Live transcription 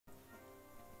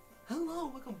Hello,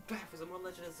 welcome back for some more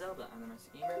Legend of Zelda. I'm the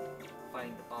Master Gamer,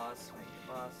 fighting the boss,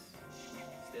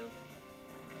 still.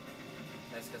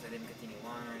 That's because I didn't continue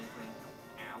on or anything.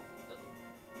 Ow.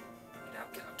 Get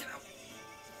out, get out, get out!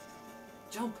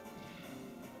 Jump!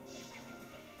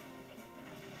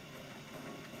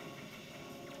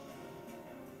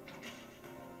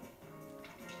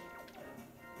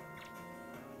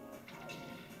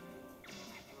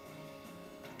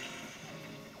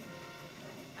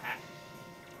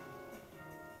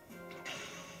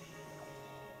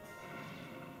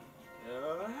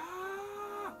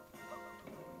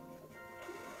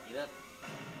 Get up.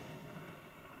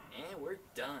 And we're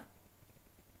done.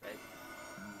 Right?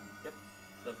 Yep.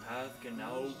 The path can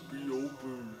now be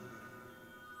opened.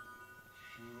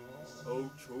 Oh,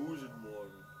 chosen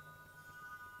one.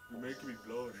 You make me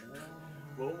blush.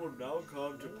 What will now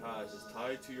come to pass is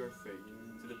tied to your fate,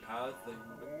 to the path that you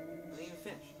didn't even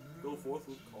finish. Go forth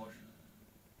with caution.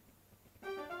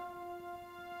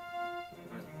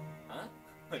 Huh?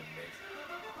 What face?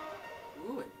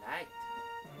 Ooh, a light.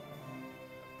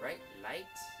 A bright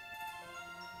light.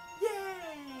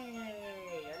 Yay!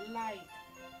 A light.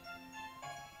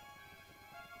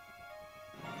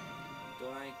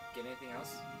 Don't I get anything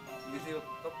else? You see,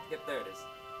 oh, yep, there it is.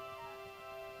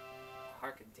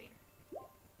 Heart container.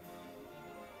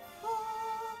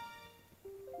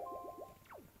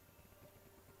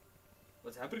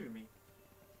 What's happening to me?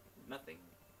 Nothing.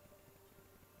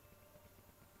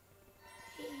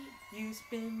 You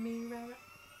spin me right.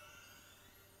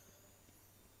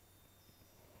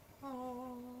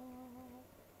 Oh.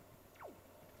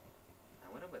 I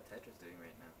wonder what Tetra's doing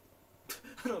right now.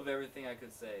 Out of everything I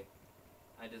could say,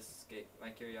 I just escaped.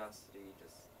 My curiosity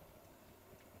just.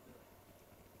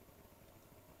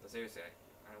 But seriously,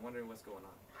 I'm wondering what's going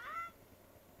on.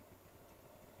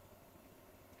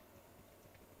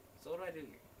 So what do I do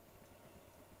here?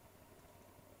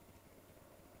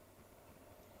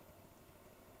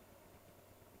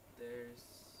 There's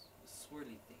a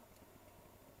swirly thing.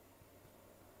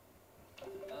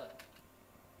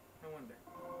 I wonder.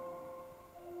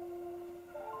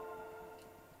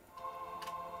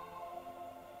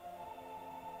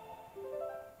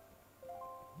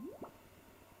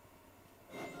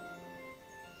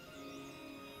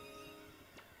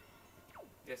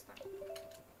 Guess not.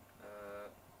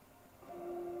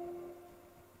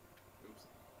 Oops.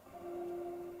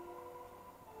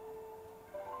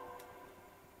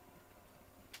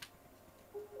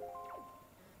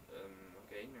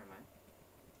 Okay, never mind.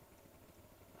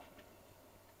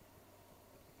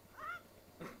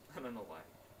 I don't know why.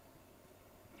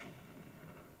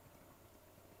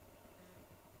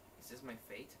 Is this my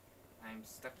fate? I'm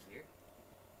stuck here.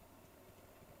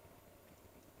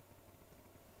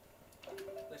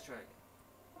 Let's try again.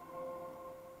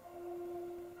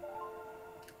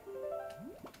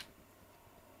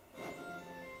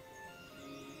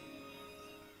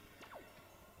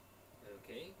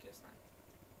 Okay, guess not.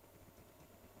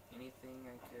 Anything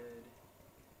I could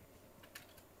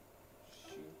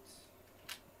shoot?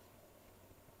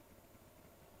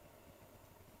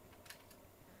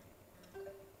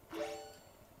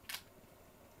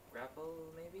 Grapple,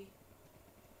 maybe?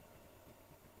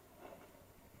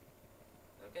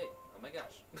 Okay, oh my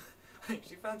gosh.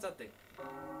 She found something.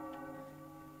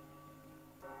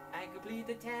 I completed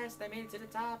the test, I made it to the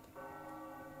top.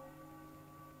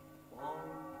 Whoa.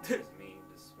 There's me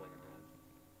just swinging around.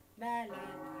 La la la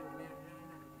la la.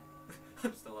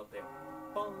 I'm still up there.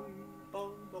 Bong,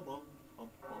 bong, bong, bong, bong,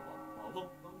 bong, bong, bong,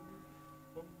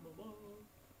 bong, bong, bong.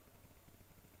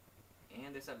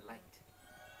 And there's a light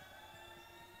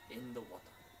in the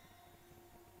water.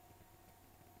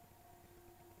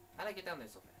 How'd I get down there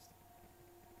so fast?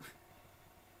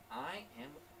 I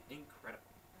am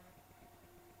incredible.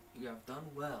 You have done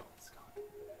well, Scott.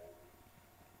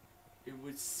 It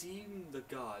would seem the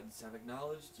gods have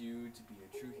acknowledged you to be a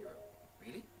true hero.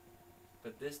 Really?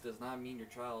 But this does not mean your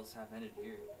trials have ended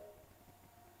here.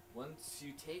 Once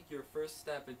you take your first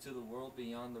step into the world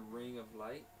beyond the ring of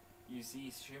light you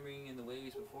see shimmering in the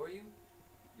waves before you,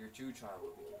 your true trial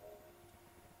will begin.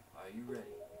 Are you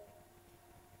ready?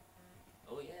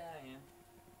 Oh yeah, I am.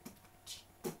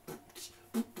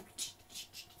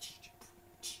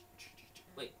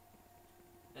 Wait.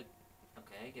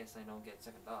 Okay, I guess I don't get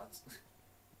second thoughts.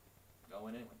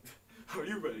 Going anyway. Are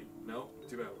you ready? No?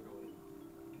 Too bad, we're going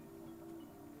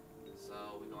in. So,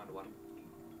 we go underwater.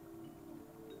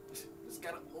 Just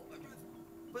gotta hold my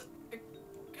breath.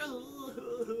 Oh,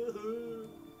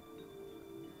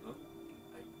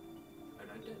 I'm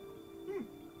not dead.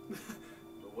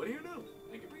 But what do you know?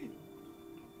 I can breathe.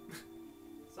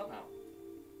 Somehow.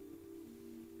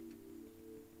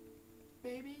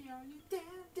 Baby. Baby, are you down,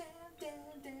 down, down,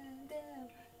 down, down,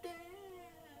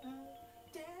 down,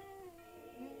 down,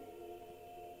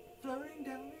 floating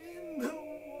down in the water?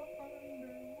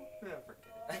 No, forget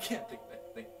it. I can't think of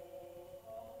that thing.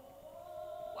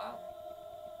 Wow.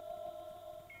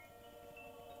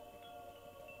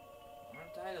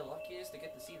 Aren't I the luckiest to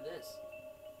get to see this?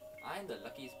 I'm the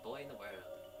luckiest boy in the world.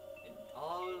 In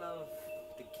all of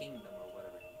the kingdom or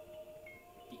whatever.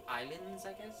 The islands,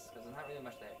 I guess? Because there's not really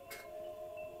much there.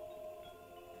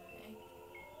 Okay.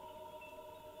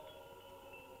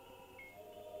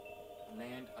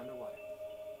 Land underwater.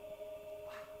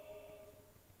 Wow.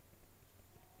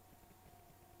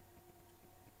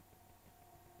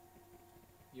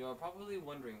 You are probably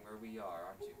wondering where we are,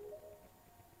 aren't you?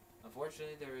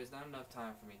 Unfortunately, there is not enough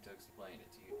time for me to explain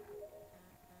it to you now.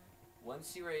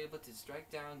 Once you are able to strike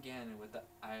down Ganon with the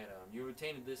item you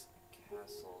retain in this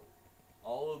castle,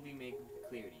 all will be made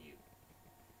clear to you.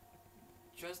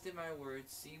 Trust in my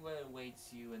words, see what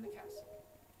awaits you in the castle.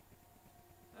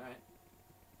 Alright.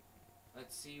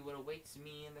 Let's see what awaits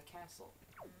me in the castle.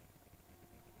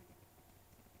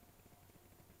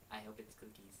 I hope it's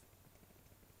cookies.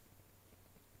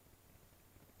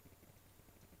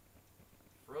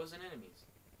 Frozen enemies.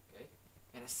 Okay.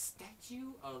 And a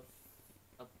statue of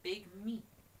a big meat.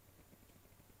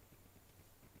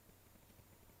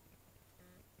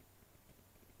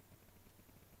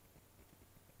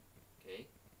 Okay.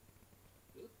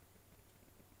 Ooh.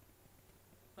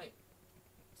 Wait.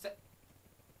 Set.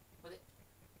 What it?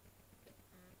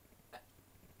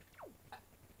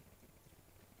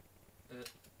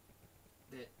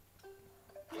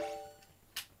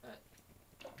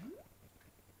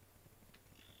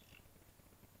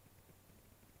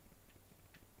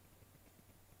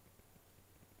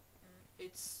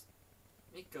 It's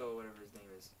Miko, whatever his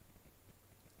name is,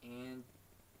 and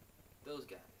those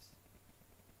guys.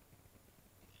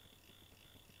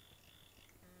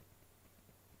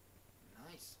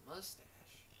 Nice mustache.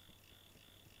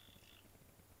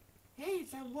 Hey,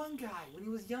 it's that one guy when he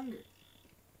was younger.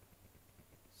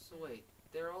 So wait,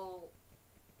 they're all...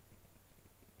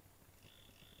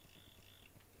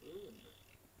 Ooh.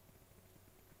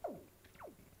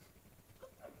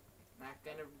 Not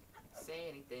gonna say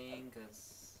anything,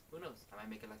 cause who knows? I might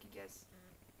make a lucky guess.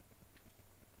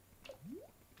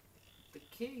 The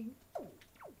king.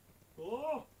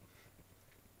 Oh.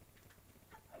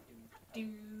 Do,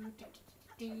 do, do,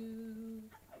 do.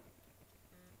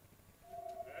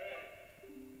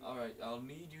 All right, I'll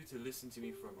need you to listen to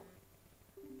me for a moment.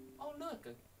 Oh look,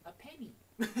 a penny.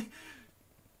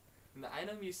 The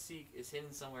item you seek is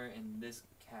hidden somewhere in this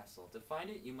castle. To find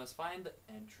it, you must find the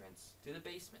entrance to the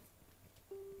basement.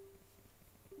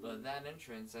 But that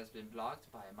entrance has been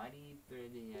blocked by a mighty... I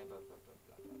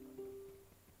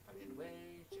mean,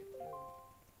 way...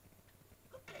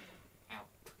 Ow.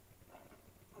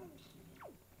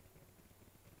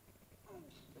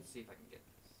 Let's see if I can get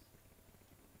this.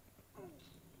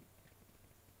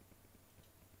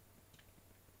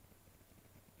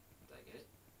 Did I get it?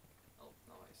 Oh,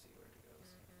 no, I see where it goes.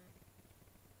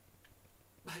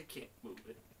 I can't move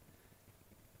it.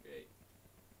 Great.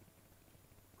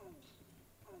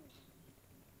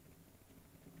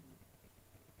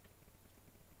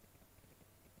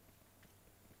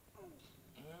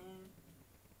 And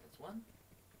that's one.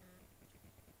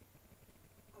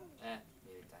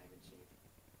 Made a diamond shape.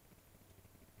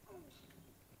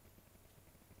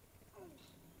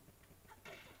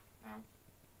 Ow.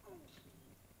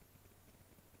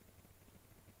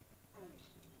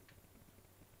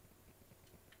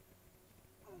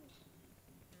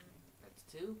 That's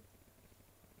two.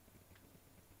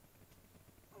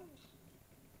 Come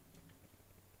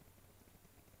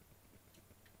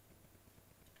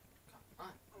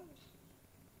on.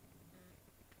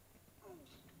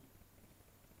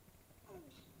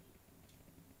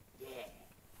 Yeah.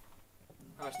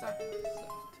 How much time is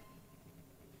left?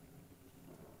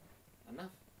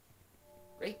 Enough.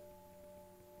 Great.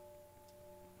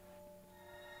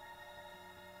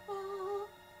 Oh.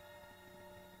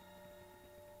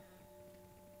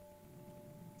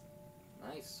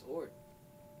 Nice sword.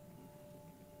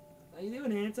 How you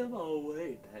doing, handsome? Oh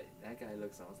wait, that guy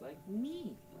looks almost like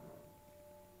me.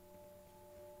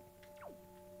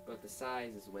 But the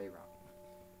size is way wrong.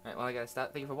 Alright, well I gotta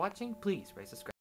stop. Thank you for watching. Please rate, subscribe.